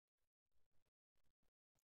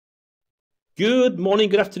Good morning,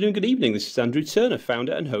 good afternoon, good evening. This is Andrew Turner,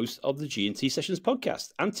 founder and host of the G&T Sessions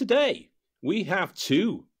podcast. And today we have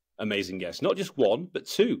two amazing guests, not just one, but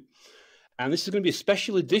two. And this is going to be a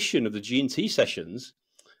special edition of the G&T Sessions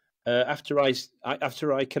after I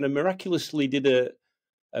kind of miraculously did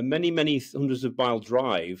a many hundreds of mile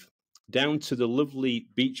drive down to the lovely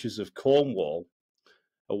beaches of Cornwall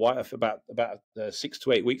about 6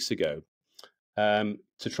 to 8 weeks ago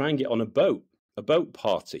to try and get on a boat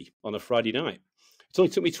party on a Friday night. It only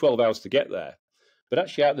took me 12 hours to get there, but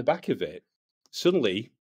actually out the back of it,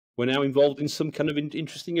 suddenly we're now involved in some kind of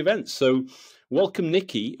interesting events. So welcome,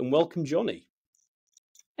 Niki, and welcome, Jonny.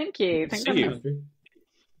 Thank you. Thanks for having me.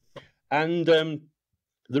 And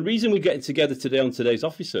the reason we're getting together today on today's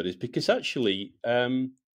episode is because actually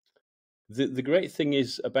the great thing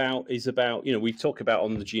is about, we talk about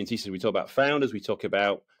on the G&T, so we talk about founders, we talk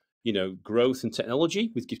about, growth and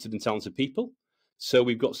technology with gifted and talented people. So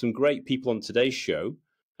we've got some great people on today's show.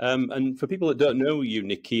 And for people that don't know you,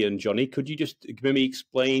 Niki and Jonny, could you just maybe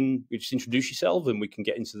just introduce yourself, and we can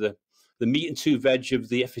get into the meat and two veg of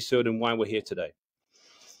the episode and why we're here today.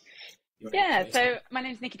 Yeah, so my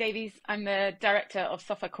name's Niki Davies. I'm the director of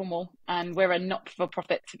Software Cornwall, and we're a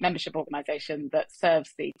not-for-profit membership organisation that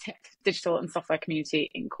serves the tech, digital and software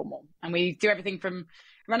community in Cornwall. And we do everything from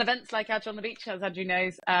run events like Out on the Beach, as Andrew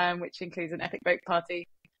knows, which includes an epic boat party,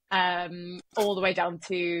 all the way down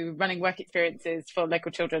to running work experiences for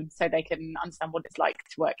local children so they can understand what it's like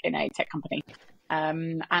to work in a tech company.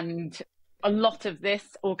 And a lot of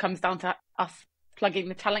this all comes down to us plugging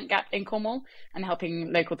the talent gap in Cornwall and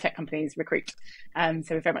helping local tech companies recruit. So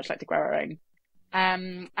we very much like to grow our own.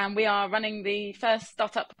 And we are running the first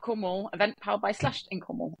Startup Cornwall event powered by Slush'D in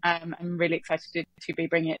Cornwall. I'm really excited to be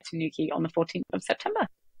bringing it to Niki on the 14th of September.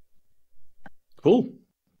 Cool.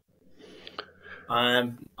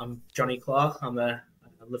 I'm Jonny Clark. I'm a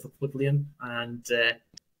Liverpoolian, and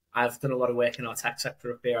I've done a lot of work in our tech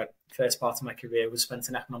sector up here. The first part of my career was spent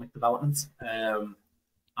in economic development,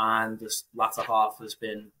 and this latter half has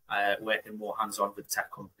been working more hands-on with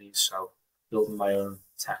tech companies, so building my own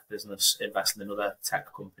tech business, investing in other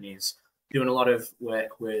tech companies, doing a lot of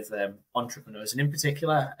work with entrepreneurs, and in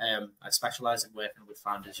particular, I specialise in working with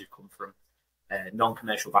founders who come from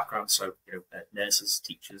non-commercial backgrounds, so nurses,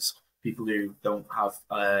 teachers, people who don't have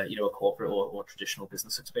a corporate or traditional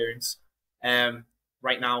business experience.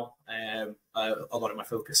 Right now, a lot of my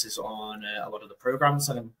focus is on a lot of the programs,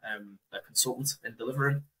 and I'm a consultant in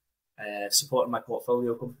delivering, supporting my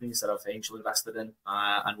portfolio companies that I've angel invested in,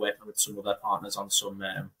 and working with some of their partners on some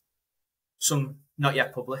not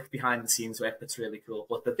yet public behind the scenes work that's really cool.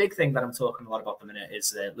 But the big thing that I'm talking a lot about at the minute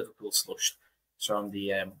is Liverpool Slush'D. So I'm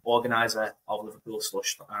the organizer of Liverpool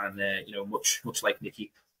Slush'D, and much like Niki,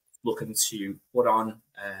 looking to put on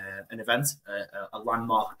an event, a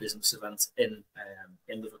landmark business event in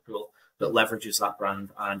Liverpool that leverages that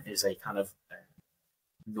brand and is a kind of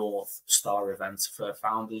North Star event for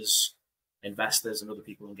founders, investors, and other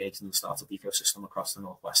people engaged in the startup ecosystem across the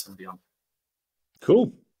Northwest and beyond.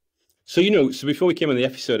 Cool. So so before we came on the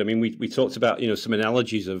episode, I mean, we talked about some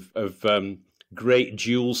analogies of great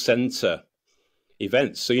dual center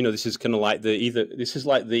events. So this is kind of like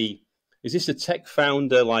is this a tech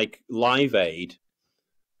founder like Live Aid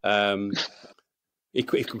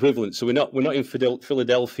equivalent? So we're not in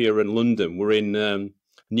Philadelphia and London. We're in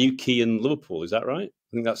Newquay and Liverpool. Is that right?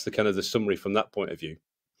 I think that's the kind of the summary from that point of view.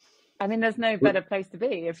 I mean, there's no better place to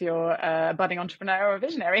be if you're a budding entrepreneur or a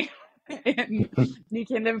visionary.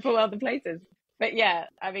 Niki and Liverpool are the places. But yeah,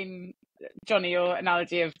 I mean, Jonny, your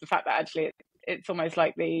analogy of the fact that actually it's almost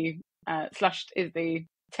like the Slush'D is the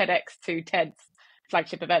TEDx to TED's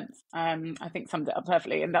flagship events, I think sums it up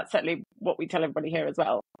perfectly. And that's certainly what we tell everybody here as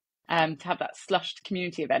well, to have that Slush'D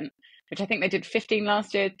community event, which I think they did 15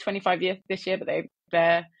 last year, 25 this year, but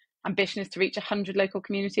their ambition is to reach 100 local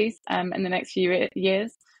communities in the next few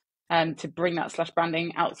years, to bring that Slush'D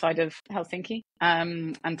branding outside of Helsinki,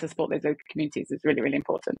 and to support those local communities is really, really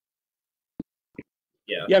important.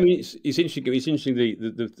 Yeah. I mean, it's interesting. It's interesting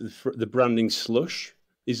the branding Slush.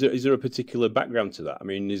 Is there a particular background to that? I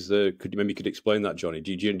mean, could you explain that, Jonny?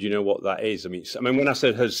 Do you know what that is? I mean, when I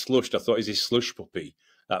said Slush'D, I thought, is this slush puppy,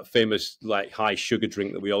 that famous like high sugar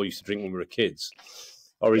drink that we all used to drink when we were kids,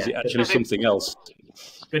 or is it actually something else?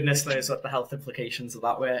 Goodness knows what the health implications of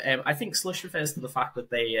that were. I think slush refers to the fact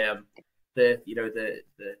that they, the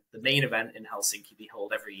main event in Helsinki they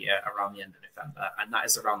hold every year around the end of November, and that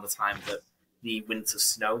is around the time that the winter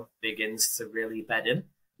snow begins to really bed in.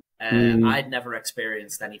 I'd never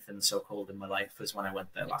experienced anything so cold in my life as when I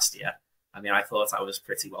went there last year. I mean, I thought I was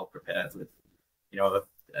pretty well prepared with,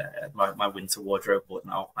 my winter wardrobe, but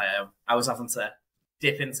no, I was having to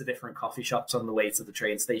dip into different coffee shops on the way to the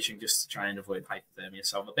train station just to try and avoid hypothermia.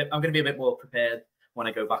 So I'm going to be a bit more prepared when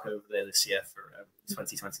I go back over there this year for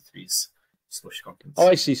 2023's Slush conference. Oh,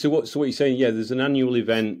 I see. So what you're saying? Yeah, there's an annual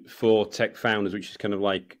event for tech founders, which is kind of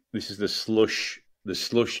like, this is the slush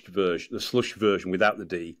version without the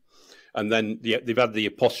D, and then they've had the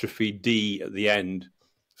apostrophe D at the end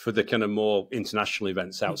for the kind of more international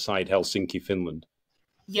events outside Helsinki, Finland.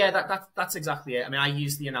 Yeah, that's exactly it. I mean, I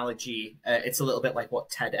use the analogy. It's a little bit like what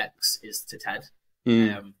TEDx is to TED.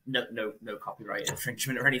 No copyright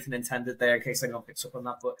infringement or anything intended there, in case anyone picks up on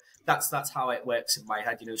that. But that's how it works in my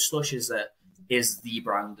head. You know, Slush is the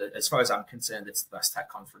brand. As far as I'm concerned, it's the best tech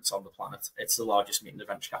conference on the planet. It's the largest meeting of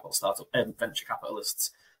venture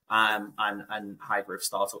capitalists and high growth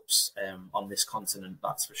startups on this continent.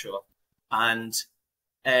 That's for sure. And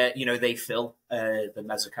you know, they fill the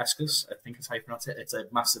Mezokeskus, I think is how you pronounce it. It's a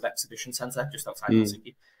massive exhibition centre just outside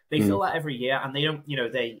Helsinki. They fill that every year, and they don't, you know,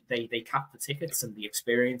 they cap the tickets, and the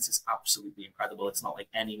experience is absolutely incredible. It's not like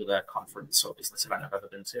any other conference or business event I've ever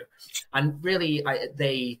been to. And really,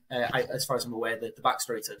 as far as I'm aware, the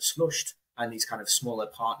backstory to Slush'D and these kind of smaller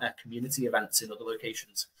partner community events in other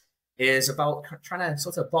locations is about trying to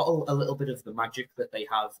sort of bottle a little bit of the magic that they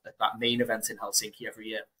have at that main event in Helsinki every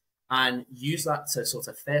year, and use that to sort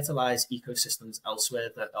of fertilize ecosystems elsewhere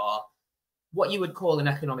that are what you would call in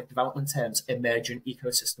economic development terms emergent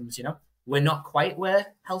ecosystems. You know, we're not quite where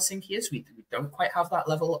Helsinki is. We don't quite have that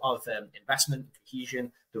level of investment,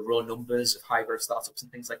 cohesion, the raw numbers of high growth startups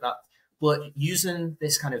and things like that. But using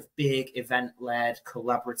this kind of big event-led,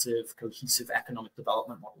 collaborative, cohesive economic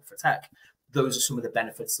development model for tech, those are some of the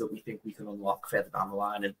benefits that we think we can unlock further down the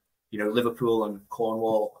line. And, you know, Liverpool and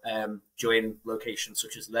Cornwall join locations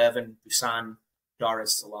such as Leuven, Busan, Dar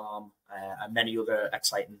es Salaam, and many other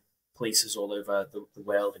exciting places all over the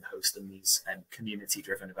world in hosting these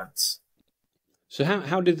community-driven events. So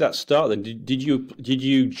how did that start then? Did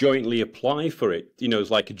you jointly apply for it? You know, as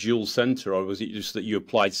like a dual centre, or was it just that you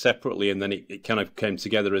applied separately and then it kind of came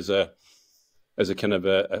together as a kind of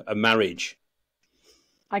a marriage?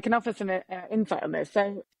 I can offer some insight on this.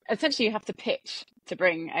 So essentially, you have to pitch to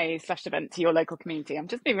bring a Slush'D event to your local community. I'm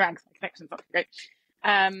just being around because my connection's not great.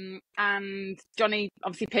 And Jonny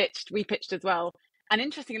obviously pitched. We pitched as well. And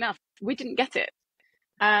interesting enough, we didn't get it.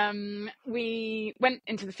 We went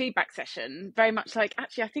into the feedback session very much like,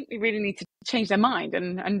 actually, I think we really need to change their mind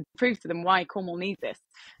and prove to them why Cornwall needs this.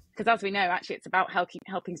 Because as we know, actually, it's about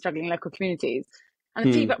helping struggling local communities. And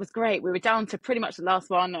the feedback was great. We were down to pretty much the last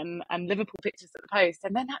one, and Liverpool pitched us at the post.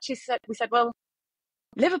 And then actually we said, well,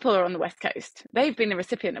 Liverpool are on the West Coast. They've been the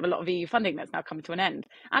recipient of a lot of EU funding that's now coming to an end.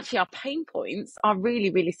 Actually, our pain points are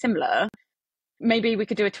really, really similar. Maybe we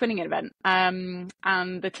could do a twinning event. And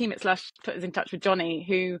the team at Slush put us in touch with Jonny,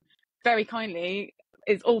 who very kindly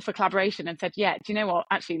is all for collaboration and said, yeah, do you know what?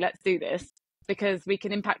 Actually, let's do this because we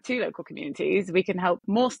can impact 2 local communities. We can help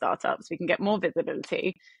more startups. We can get more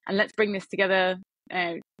visibility. And let's bring this together,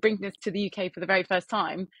 bring this to the UK for the very first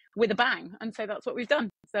time with a bang. And so that's what we've done.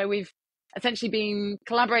 So we've essentially been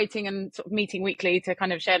collaborating and sort of meeting weekly to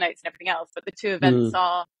kind of share notes and everything else. But the 2 events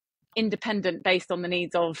are independent based on the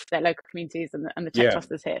needs of their local communities and the tech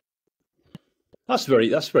clusters here. That's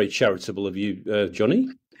very charitable of you, Jonny.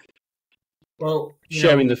 Well,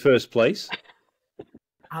 sharing the first place.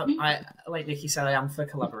 I like Niki said, I am for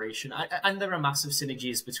collaboration, and there are massive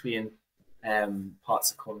synergies between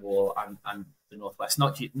parts of Cornwall and the Northwest.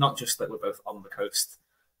 Not just that we're both on the coast,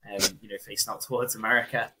 you know, facing out towards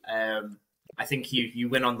America. I think you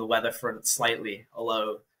win on the weather front slightly,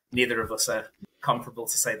 although neither of us are comparable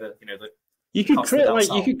to say that, you know, that you could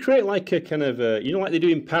create like a kind of you know, like they do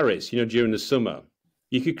in Paris, you know, during the summer.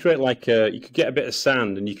 You could create like you could get a bit of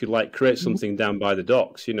sand and you could like create something down by the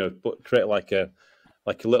docks, you know, but create like a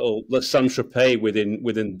little Saint-Tropez within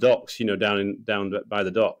the docks, you know, down by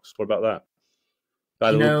the docks. What about that?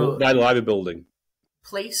 By the library building.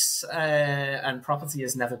 Place and property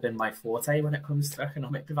has never been my forte when it comes to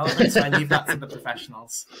economic development, so I leave that to the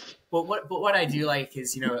professionals. But what I do like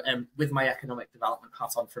is, you know, with my economic development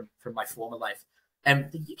hat on from my former life,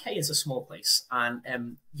 the UK is a small place,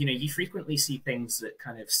 and you know, you frequently see things that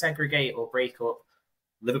kind of segregate or break up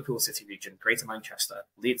Liverpool City region, Greater Manchester,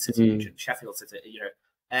 Leeds City region, Sheffield City, you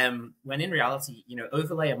know, when in reality, you know,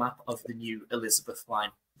 overlay a map of the new Elizabeth line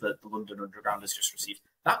that the London Underground has just received.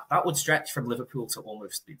 That would stretch from Liverpool to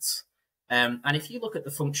almost Leeds. And if you look at the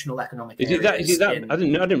functional economic areas, I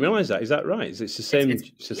didn't realise that. Is that right? It's the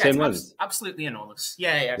same length? Absolutely enormous.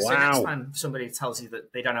 Yeah. Wow. So next time somebody tells you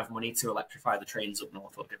that they don't have money to electrify the trains up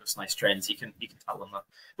north or give us nice trains, you can tell them that.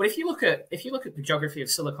 But if you look at the geography of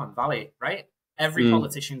Silicon Valley, right? Every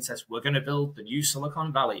politician says we're going to build the new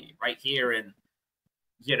Silicon Valley right here in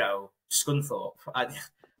Scunthorpe.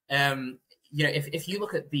 If you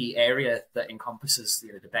look at the area that encompasses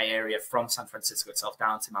the Bay Area from San Francisco itself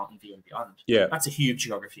down to Mountain View and beyond, that's a huge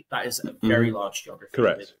geography. That is a very large geography.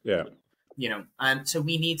 Correct. Yeah. And so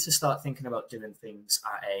we need to start thinking about doing things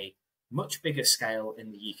at a much bigger scale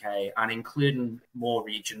in the UK and including more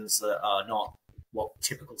regions that are not what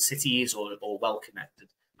typical cities or well connected.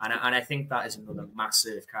 And I think that is another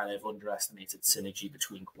massive kind of underestimated synergy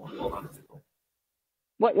between Cornwall and Liverpool.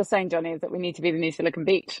 What you're saying, Jonny, is that we need to be the new Silicon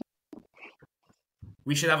Beach.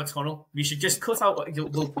 We should have a tunnel. We should just cut out.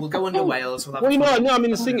 We'll go under Wales. No. I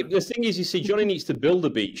mean, the thing is, you see, Jonny needs to build a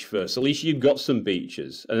beach first. At least you've got some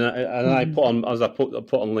beaches. And I put on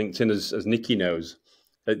LinkedIn, as Niki knows.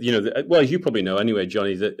 Well, as you probably know anyway,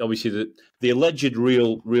 Jonny, that obviously the alleged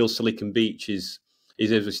real Silicon Beach is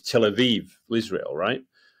Tel Aviv, Israel, right?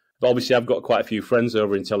 But obviously, I've got quite a few friends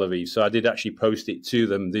over in Tel Aviv, so I did actually post it to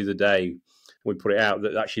them the other day. We put it out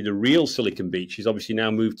that actually the real Silicon Beach is obviously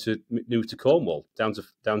now moved to Cornwall, down to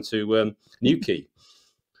Niki.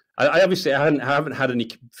 I haven't had any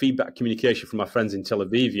feedback communication from my friends in Tel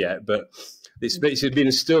Aviv yet, but it's been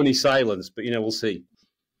a stony silence. But we'll see.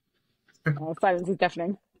 Silence is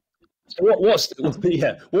deafening. So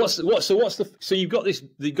so you've got this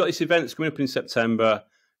event that's coming up in September.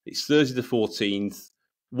 It's Thursday the 14th.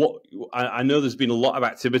 I know there's been a lot of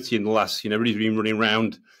activity in the last. Everybody's been running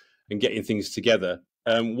around and getting things together.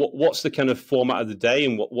 What's the kind of format of the day,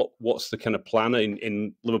 and what's the kind of plan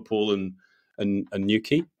in Liverpool and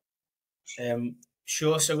Niki?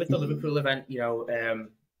 Sure. So with the Liverpool event,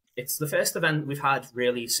 it's the first event we've had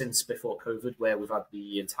really since before COVID, where we've had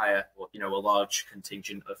the entire, a large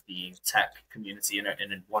contingent of the tech community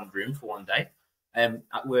in one room for one day.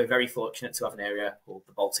 We're very fortunate to have an area called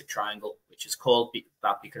the Baltic Triangle, which is called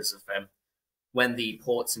that because of when the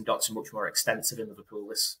ports and docks are much more extensive in Liverpool,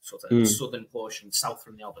 this sort of southern portion, south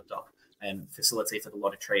from the Albert Dock, facilitated a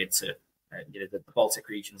lot of trade to the Baltic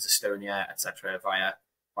regions, Estonia, etc.,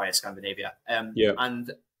 via Scandinavia.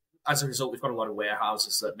 And as a result, we've got a lot of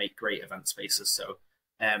warehouses that make great event spaces. So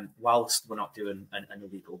whilst we're not doing an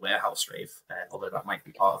illegal warehouse rave, although that might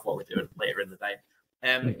be part of what we're doing later in the day,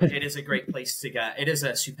 it is a great place to get. It is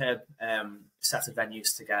a superb set of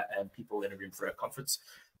venues to get people in a room for a conference.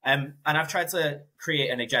 And I've tried to create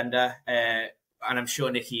an agenda, and I'm sure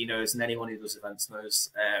Niki knows, and anyone who does events knows,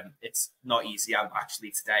 it's not easy. I'm actually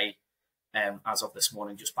today, as of this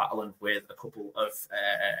morning, just battling with a couple of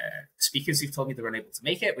speakers who've told me they're unable to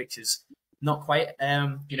make it, which is not quite,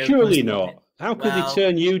 Surely not. How could they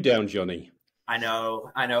turn you down, Jonny? I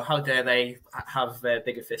know. How dare they have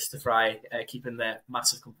bigger fists to fry, keeping their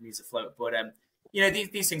massive companies afloat? But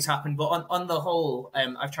these things happen. But on the whole,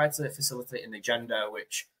 I've tried to facilitate an agenda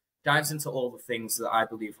which dives into all the things that I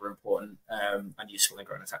believe are important and useful in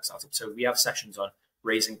growing a tech startup. So we have sessions on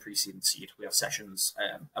raising pre-seed and seed. We have sessions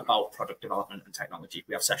about product development and technology.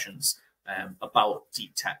 We have sessions about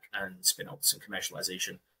deep tech and spin-outs and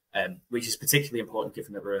commercialization, which is particularly important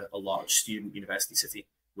given that we're a large student university city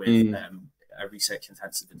with a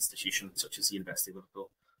research-intensive institution such as the University of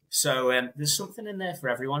Liverpool. So there's something in there for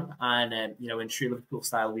everyone. And, in true Liverpool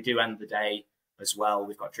style, we do end the day as well.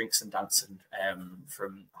 We've got drinks and dancing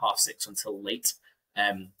from 6:30 until late.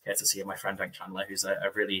 Courtesy of my friend Dan Chandler, who's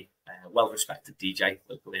a really well-respected DJ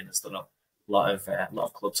locally and has done a lot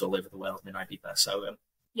of clubs all over the world in Ibiza. So,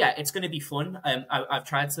 it's going to be fun. I've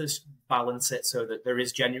tried to balance it so that there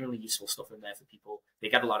is genuinely useful stuff in there for people. They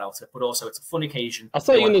get a lot out of it, but also it's a fun occasion. I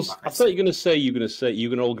thought you were going to say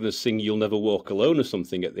you're all going to sing "You'll Never Walk Alone" or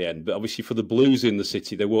something at the end. But obviously, for the blues in the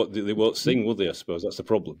city, they won't sing, will they? I suppose that's the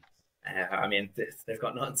problem. I mean, they've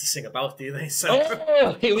got nothing to sing about, do they?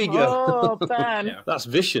 So here we go. Oh, Ben. That's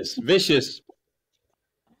vicious.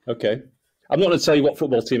 Okay. I'm not going to tell you what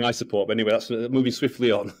football team I support, but anyway, that's moving swiftly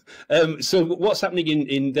on. So, what's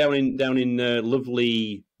happening down in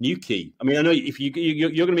lovely Newquay? I mean, I know if you're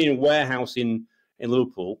going to be in a warehouse in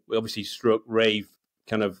Liverpool, obviously stroke rave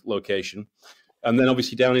kind of location, and then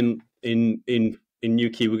obviously down in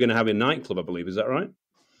Newquay, we're going to have a nightclub, I believe. Is that right?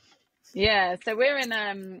 Yeah, so we're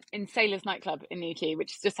in Sailors nightclub in Niki,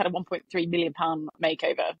 which has just had a £1.3 million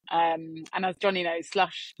makeover. And as Jonny knows,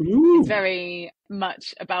 Slush is very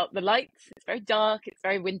much about the lights. It's very dark, it's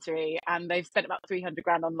very wintry, and they've spent about 300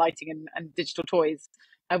 grand on lighting and digital toys,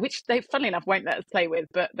 which they, funnily enough, won't let us play with,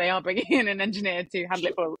 but they are bringing in an engineer to handle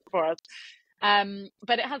it for us.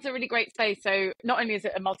 But it has a really great space. So not only is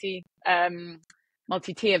it a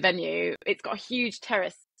multi-tier venue, it's got a huge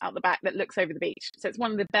terrace out the back that looks over the beach. So it's one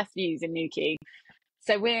of the best views in Newquay.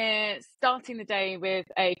 So we're starting the day with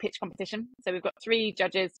a pitch competition. So we've got 3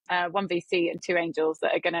 judges, 1 VC and 2 angels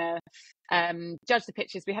that are going to judge the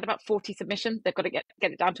pitches. We had about 40 submissions. They've got to get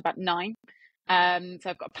it down to about 9. So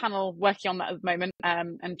I've got a panel working on that at the moment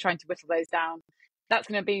and trying to whittle those down. That's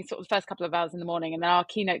going to be sort of the first couple of hours in the morning, and then our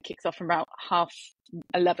keynote kicks off from about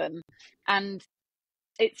 11:30. And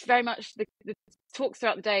it's very much the talks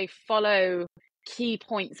throughout the day follow key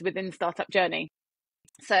points within the startup journey.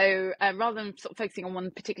 So rather than sort of focusing on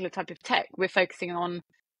one particular type of tech, we're focusing on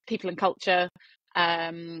people and culture,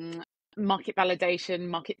 market validation,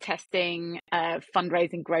 market testing,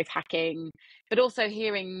 fundraising, growth hacking, but also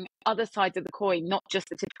hearing other sides of the coin, not just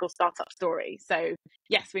the typical startup story. So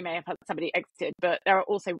yes, we may have had somebody exited, but there are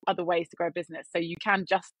also other ways to grow a business. So you can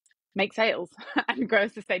just make sales and grow a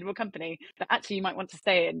sustainable company that actually you might want to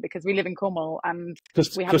stay in, because we live in Cornwall and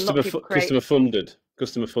we have a lot of people customer funded.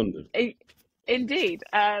 Indeed.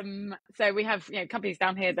 So we have companies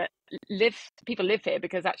down here that people live here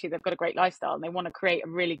because actually they've got a great lifestyle and they want to create a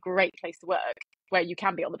really great place to work where you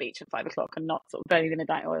can be on the beach at 5 o'clock and not sort of burning the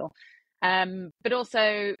midnight oil. But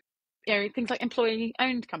also things like employee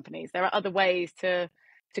owned companies. There are other ways to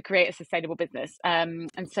create a sustainable business. And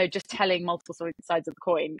so just telling multiple sides of the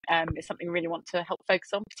coin is something we really want to help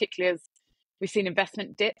focus on, particularly as we've seen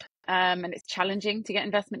investment dip, and it's challenging to get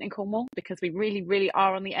investment in Cornwall because we really, really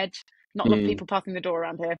are on the edge. Not a lot of people passing the door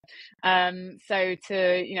around here. So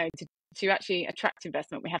to actually attract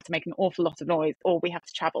investment, we have to make an awful lot of noise, or we have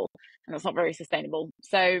to travel, and that's not very sustainable.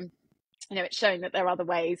 So it's showing that there are other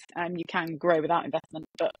ways you can grow without investment,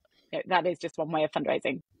 but that is just one way of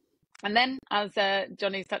fundraising. And then, as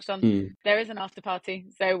Jonny's touched on, there is an after party.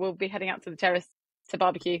 So we'll be heading out to the terrace to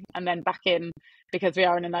barbecue and then back in, because we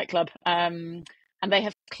are in a nightclub. And they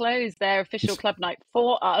have closed their official club night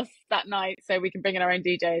for us that night, so we can bring in our own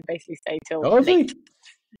DJ and basically stay till late.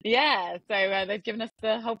 Yeah, so they've given us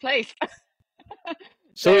the whole place.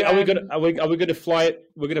 So are we going to fly?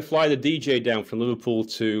 We're going to fly the DJ down from Liverpool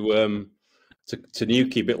to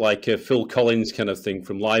Niki, a bit like a Phil Collins kind of thing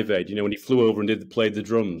from Live Aid. When he flew over and played the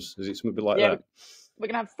drums. Is it something a bit like that? We're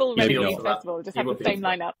going to have full revenue festival. Just have the same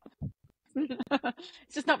lineup.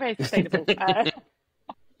 It's just not very sustainable.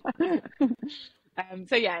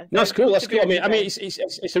 So yeah, that's cool. That's cool. I mean,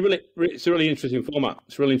 it's a really interesting format.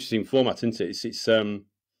 It's a really interesting format, isn't it? It's.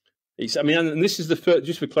 I mean, and this is the first.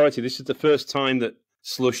 Just for clarity, this is the first time that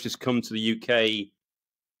Slush'D has come to the UK.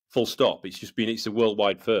 Full stop. It's a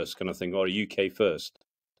worldwide first kind of thing, or a UK first.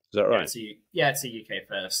 Is that right? It's a UK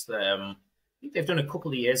first. I think they've done a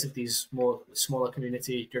couple of years of these smaller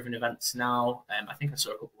community-driven events now. I think I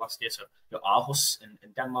saw a couple last year. So Aarhus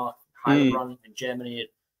in Denmark, Heilbronn in Germany.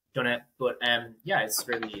 Done it, but it's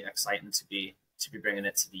really exciting to be bringing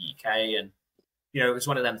it to the UK, and it was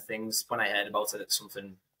one of them things when I heard about it.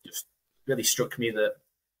 Something just really struck me that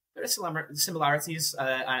there are similarities,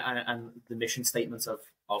 and the mission statement of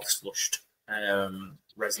Slush'D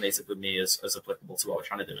resonated with me as applicable to what we're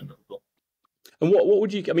trying to do in Liverpool. And what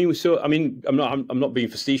would you? I mean, I'm not being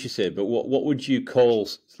facetious here, but what would you call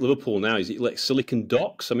Liverpool now? Is it like Silicon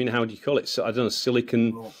Docks? I mean, how do you call it? I don't know,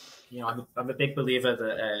 Silicon. Well, I'm a big believer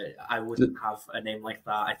that I wouldn't have a name like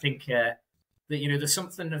that. I think that the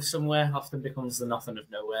something of somewhere often becomes the nothing of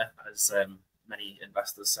nowhere, as many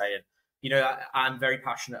investors say. And I'm very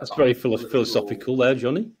passionate. That's very philosophical there,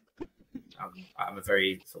 Jonny. I'm a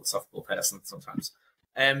very philosophical person sometimes.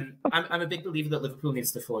 I'm a big believer that Liverpool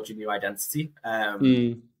needs to forge a new identity,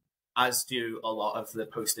 as do a lot of the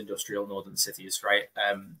post-industrial northern cities. Right,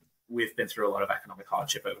 we've been through a lot of economic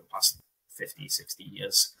hardship over the past 50, 60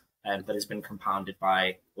 years. That has been compounded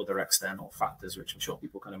by other external factors, which I'm sure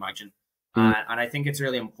people can imagine. And I think it's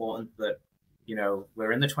really important that,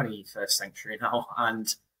 we're in the 21st century now,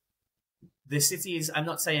 and the cities, I'm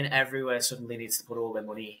not saying everywhere suddenly needs to put all their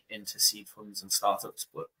money into seed funds and startups,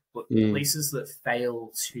 but places that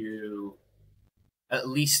fail to at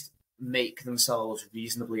least make themselves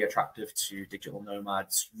reasonably attractive to digital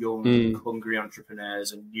nomads, young, hungry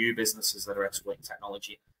entrepreneurs, and new businesses that are exploiting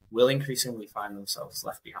technology will increasingly find themselves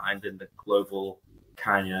left behind in the global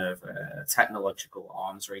kind of technological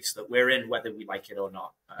arms race that we're in, whether we like it or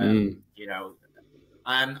not. As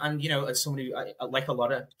somebody, like a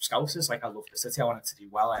lot of Scousers, I love the city. I want it to do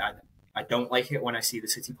well. I don't like it when I see the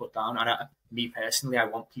city put down. And me personally, I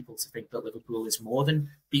want people to think that Liverpool is more than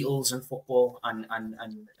Beatles and football and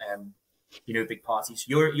big parties.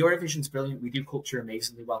 Eurovision's brilliant. We do culture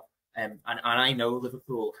amazingly well. And I know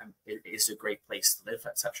Liverpool is a great place to live,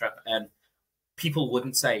 etc. People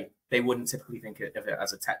wouldn't typically think of it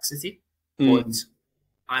as a tech city, but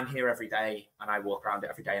I'm here every day and I walk around it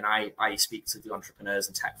every day, and I speak to the entrepreneurs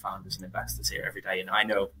and tech founders and investors here every day, and I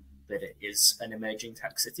know that it is an emerging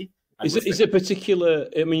tech city. Is it particular?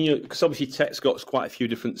 I mean, because obviously tech's got quite a few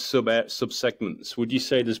different sub segments. Would you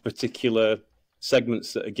say there's particular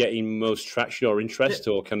segments that are getting most traction or interest,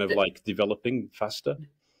 or kind of like developing faster?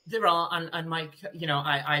 There are, and Mike,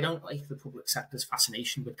 I don't like the public sector's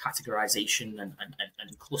fascination with categorization and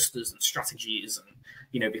clusters and strategies,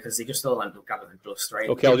 and because they just all end up gathering dust, right?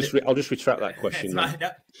 Okay, I'll just retract that question.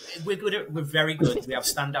 We're very good. We have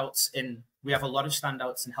standouts we have a lot of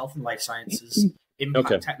standouts in health and life sciences,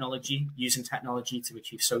 impact technology, using technology to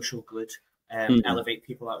achieve social good, elevate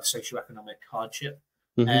people out of socioeconomic hardship.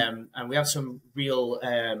 And we have some real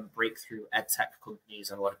breakthrough ed tech companies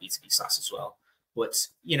and a lot of B2B SaaS as well. But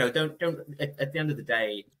don't at the end of the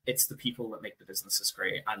day, it's the people that make the businesses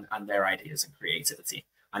great and their ideas and creativity.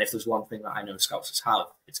 And if there's one thing that I know Scousers have,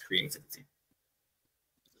 it's creativity.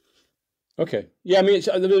 Okay. Yeah, I mean,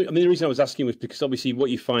 the reason I was asking was because obviously what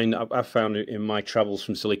you find, I've found in my travels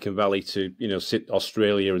from Silicon Valley to,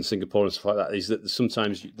 Australia and Singapore and stuff like that, is that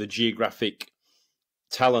sometimes the geographic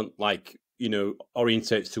talent,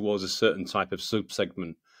 orientates towards a certain type of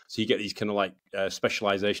sub-segment. So you get these kind of like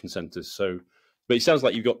specialization centers. So, but it sounds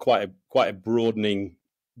like you've got quite a broadening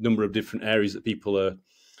number of different areas that people are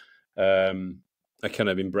kind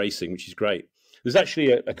of embracing, which is great. There's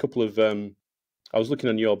actually a couple of, I was looking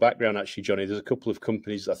on your background actually, Jonny, there's a couple of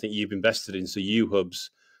companies I think you've invested in, so UHubs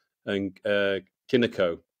and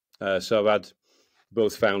Kinnico. So I've had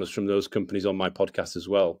both founders from those companies on my podcast as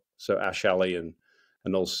well. So Ash, Ali, and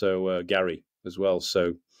also Garry as well.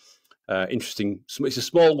 So interesting. It's a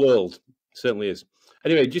small world, it certainly is.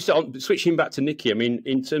 Anyway, just switching back to Niki, I mean,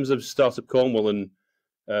 in terms of Startup Cornwall and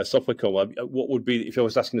Software Cornwall, what would be, if I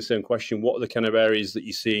was asking the same question, what are the kind of areas that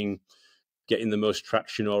you're seeing getting the most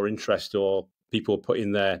traction or interest, or people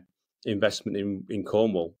putting their investment in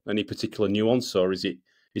Cornwall? Any particular nuance, or is it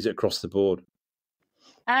across the board?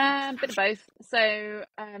 Bit of both. So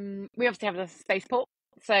we obviously have a spaceport.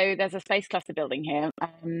 So there's a space cluster building here.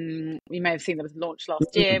 You may have seen there was a launch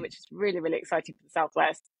last year, which is really, really exciting for the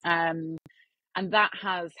Southwest. And that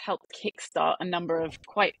has helped kickstart a number of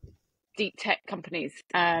quite deep tech companies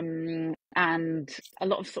and a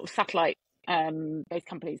lot of sort of satellite based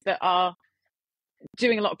companies that are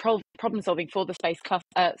doing a lot of problem solving for the space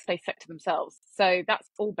sector themselves. So that's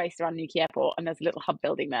all based around Niki Airport, and there's a little hub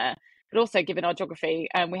building there. But also, given our geography,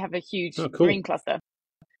 we have a huge marine cluster.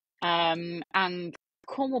 And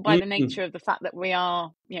Cornwall, by the nature of the fact that we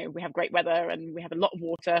are, we have great weather and we have a lot of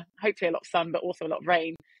water, hopefully a lot of sun, but also a lot of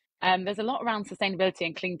rain. There's a lot around sustainability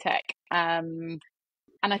and clean tech. And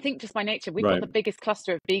I think just by nature, we've got the biggest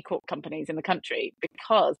cluster of B Corp companies in the country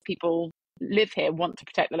because people live here, want to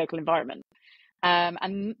protect the local environment.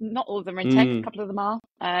 And not all of them are in tech, a couple of them are.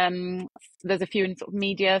 There's a few in sort of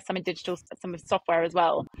media, some in digital, some in software as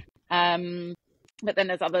well. But then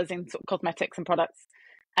there's others in sort of cosmetics and products.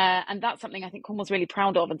 And that's something I think Cornwall's really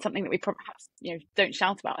proud of, and something that we perhaps don't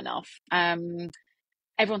shout about enough.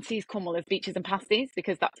 Everyone sees Cornwall as beaches and pasties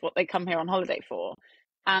because that's what they come here on holiday for.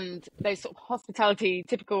 And those sort of hospitality,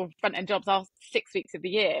 typical front-end jobs are 6 weeks of the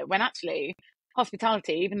year, when actually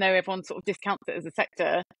hospitality, even though everyone sort of discounts it as a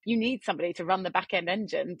sector, you need somebody to run the back-end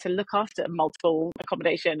engine to look after multiple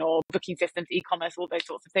accommodation or booking systems, e-commerce, all those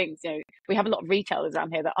sorts of things. We have a lot of retailers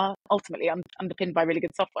around here that are ultimately underpinned by really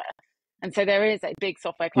good software. And so there is a big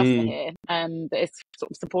software cluster here that is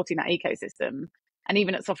sort of supporting that ecosystem. And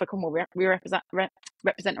even at Software Cornwall, we represent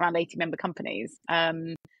around 80 member companies.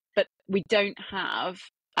 But we don't have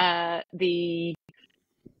the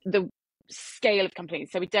scale of companies.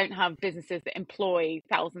 So we don't have businesses that employ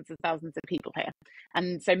thousands and thousands of people here.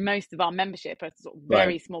 And so most of our membership are sort of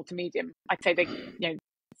very small to medium. I'd say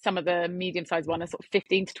some of the medium-sized ones are sort of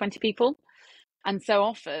 15 to 20 people. And so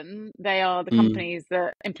often they are the companies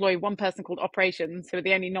that employ one person called operations, who are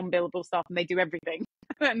the only non-billable staff, and they do everything.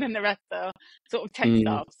 And then the rest are sort of tech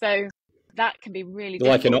staff. So that can be really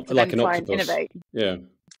difficult to then try and innovate.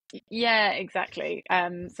 Yeah, exactly.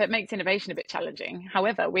 So it makes innovation a bit challenging.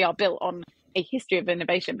 However, we are built on a history of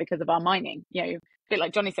innovation because of our mining. A bit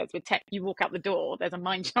like Jonny says, with tech, you walk out the door, there's a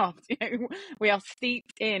mine shaft. We are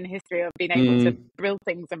steeped in history of being able to build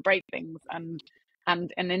things and break things and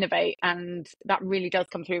innovate, and that really does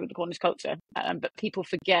come through with the Cornish culture. But people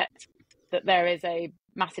forget that there is a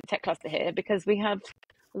massive tech cluster here because we have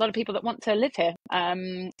a lot of people that want to live here,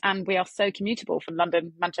 and we are so commutable from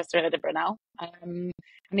London, Manchester, and Edinburgh now, and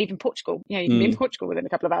even Portugal. You can be in Portugal within a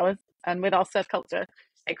couple of hours, and with our surf culture,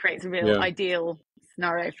 it creates a real ideal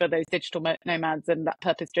scenario for those digital nomads and that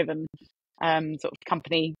purpose-driven sort of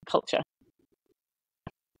company culture.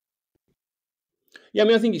 Yeah, I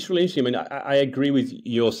mean, I think it's really interesting. I mean, I agree with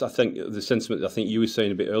yours. I think the sentiment I think you were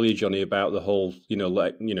saying a bit earlier, Jonny, about the whole,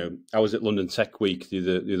 I was at London Tech Week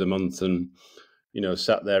the other month, and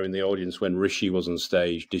sat there in the audience when Rishi was on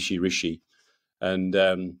stage, Rishi, and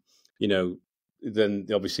then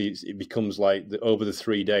obviously it becomes like over the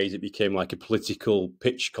 3 days, it became like a political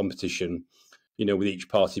pitch competition, with each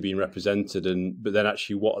party being represented, but then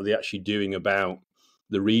actually, what are they actually doing about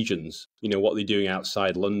the regions? What are they doing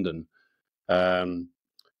outside London? I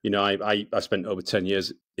spent over 10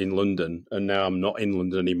 years in London, and now I'm not in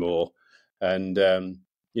London anymore. And,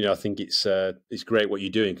 I think it's great what you're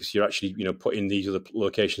doing, because you're actually, putting these other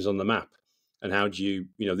locations on the map. And how do you,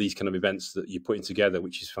 these kind of events that you're putting together,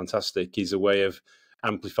 which is fantastic, is a way of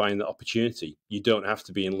amplifying the opportunity. You don't have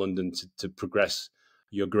to be in London to progress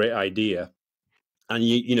your great idea. And,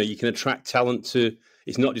 you can attract talent to,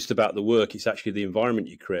 it's not just about the work, it's actually the environment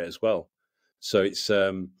you create as well. So it's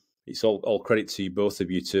all credit to you, both of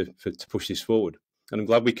you, to push this forward. And I'm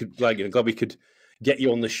glad we could get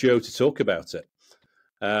you on the show to talk about it.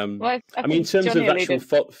 I mean, in terms Jonny of actual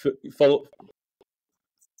follow-up,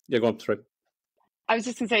 yeah, go on, sorry. I was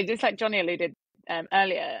just going to say, just like Jonny alluded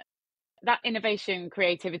earlier, that innovation,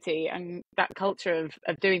 creativity, and that culture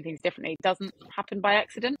of doing things differently doesn't happen by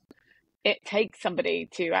accident. It takes somebody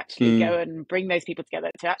to actually go and bring those people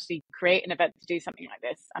together to actually create an event to do something like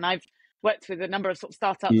this. And I've worked with a number of sort of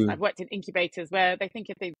startups. I've worked in incubators where they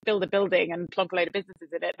think if they build a building and plonk a load of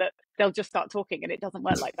businesses in it, that they'll just start talking, and it doesn't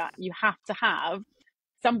work like that. You have to have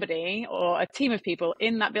somebody or a team of people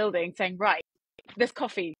in that building saying, right, there's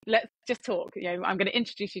coffee, let's just talk. I'm going to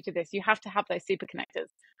introduce you to this. You have to have those super connectors.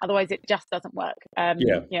 Otherwise, it just doesn't work.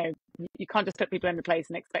 You can't just put people in the place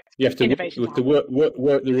and expect you have to innovation work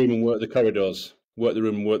the room and work the corridors. Work the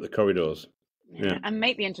room and work the corridors. Yeah. And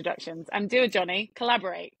make the introductions and do a Jonny,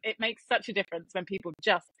 collaborate. It makes such a difference when people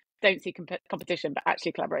just don't see competition, but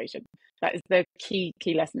actually collaboration. That is the key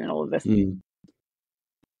lesson in all of this.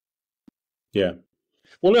 Yeah.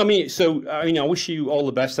 Well, I wish you all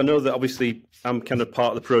the best. I know that obviously I'm kind of part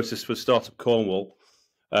of the process for Startup Cornwall.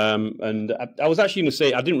 And I was actually going to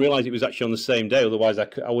say, I didn't realise it was actually on the same day. Otherwise, I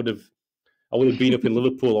would have been up in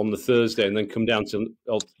Liverpool on the Thursday and then come down to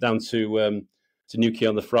Niki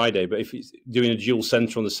on the Friday. But if it's doing a dual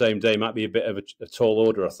centre on the same day, might be a bit of a tall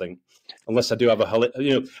order, I think. Unless I do have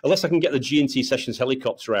unless I can get the G&T Sessions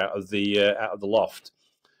helicopter out of the loft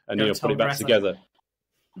and put it back together.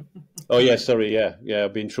 Oh yeah, sorry, yeah,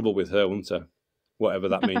 I'd be in trouble with her, wouldn't I? Whatever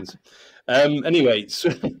that means. Anyway, so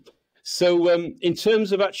in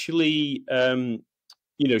terms of actually,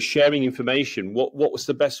 sharing information, what was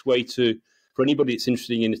the best way for anybody that's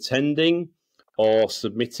interested in attending or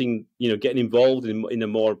submitting, getting involved in a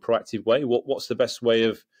more proactive way? What's the best way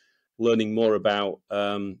of learning more about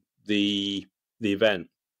the event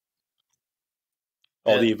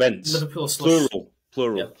or the events? Liverpool Slush.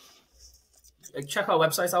 Plural. Yeah. Check our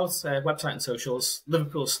website out, website and socials,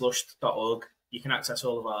 liverpoolslush'd.org. You can access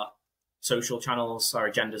all of our social channels, our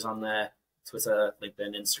agendas on there, Twitter,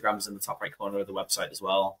 LinkedIn, Instagram's in the top right corner of the website as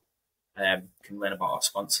well. You can learn about our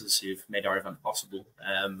sponsors who've made our event possible.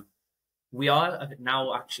 We are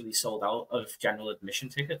now actually sold out of general admission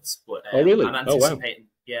tickets, but oh, really? I'm anticipating,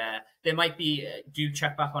 there might be, do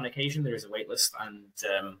check back on occasion. There is a wait list, and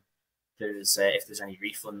there's if there's any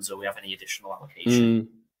refunds or we have any additional allocation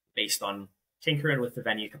based on tinkering with the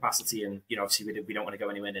venue capacity, and obviously we don't want to go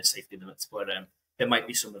anywhere near safety limits, but there might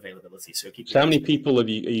be some availability. So how many people are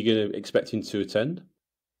you going to expecting to attend?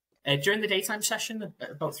 During the daytime session,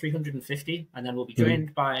 about 350, and then we'll be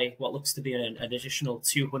joined by what looks to be an additional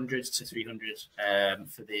 200 to 300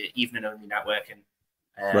 for the evening only networking,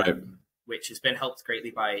 which has been helped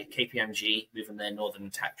greatly by KPMG moving their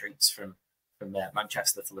Northern Tech drinks from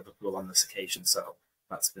Manchester to Liverpool on this occasion. So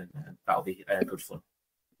that'll be good fun.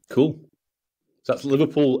 Cool. So that's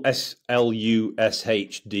Liverpool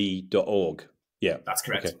SLUSHD.org. Yeah, that's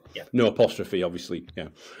correct. Okay. Yeah, no apostrophe, obviously. Yeah,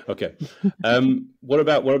 okay. What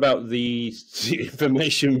about the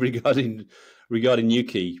information regarding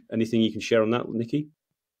Niki? Anything you can share on that, Niki?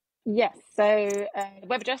 Yes. So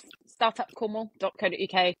web address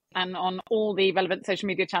startupcornwall.co.uk, and on all the relevant social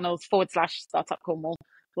media channels /startupcornwall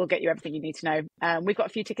will get you everything you need to know. We've got a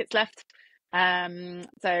few tickets left.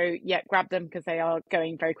 So yeah, grab them because they are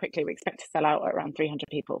going very quickly. We expect to sell out at around 300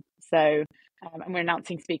 people. So, and we're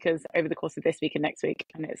announcing speakers over the course of this week and next week.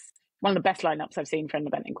 And it's one of the best lineups I've seen for an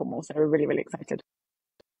event in Cornwall. So we're really, really excited.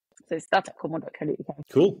 So startupcornwall.co.uk.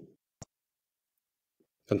 Cool.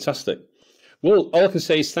 Fantastic. Well, all I can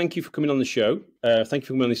say is thank you for coming on the show. Thank you for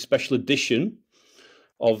coming on this special edition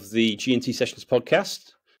of the G&T Sessions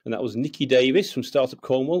podcast. And that was Niki Davies from Startup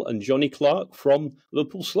Cornwall and Jonny Clark from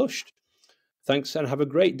Liverpool Slush'D. Thanks and have a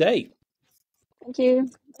great day. Thank you.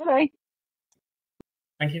 Bye.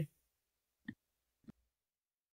 Thank you.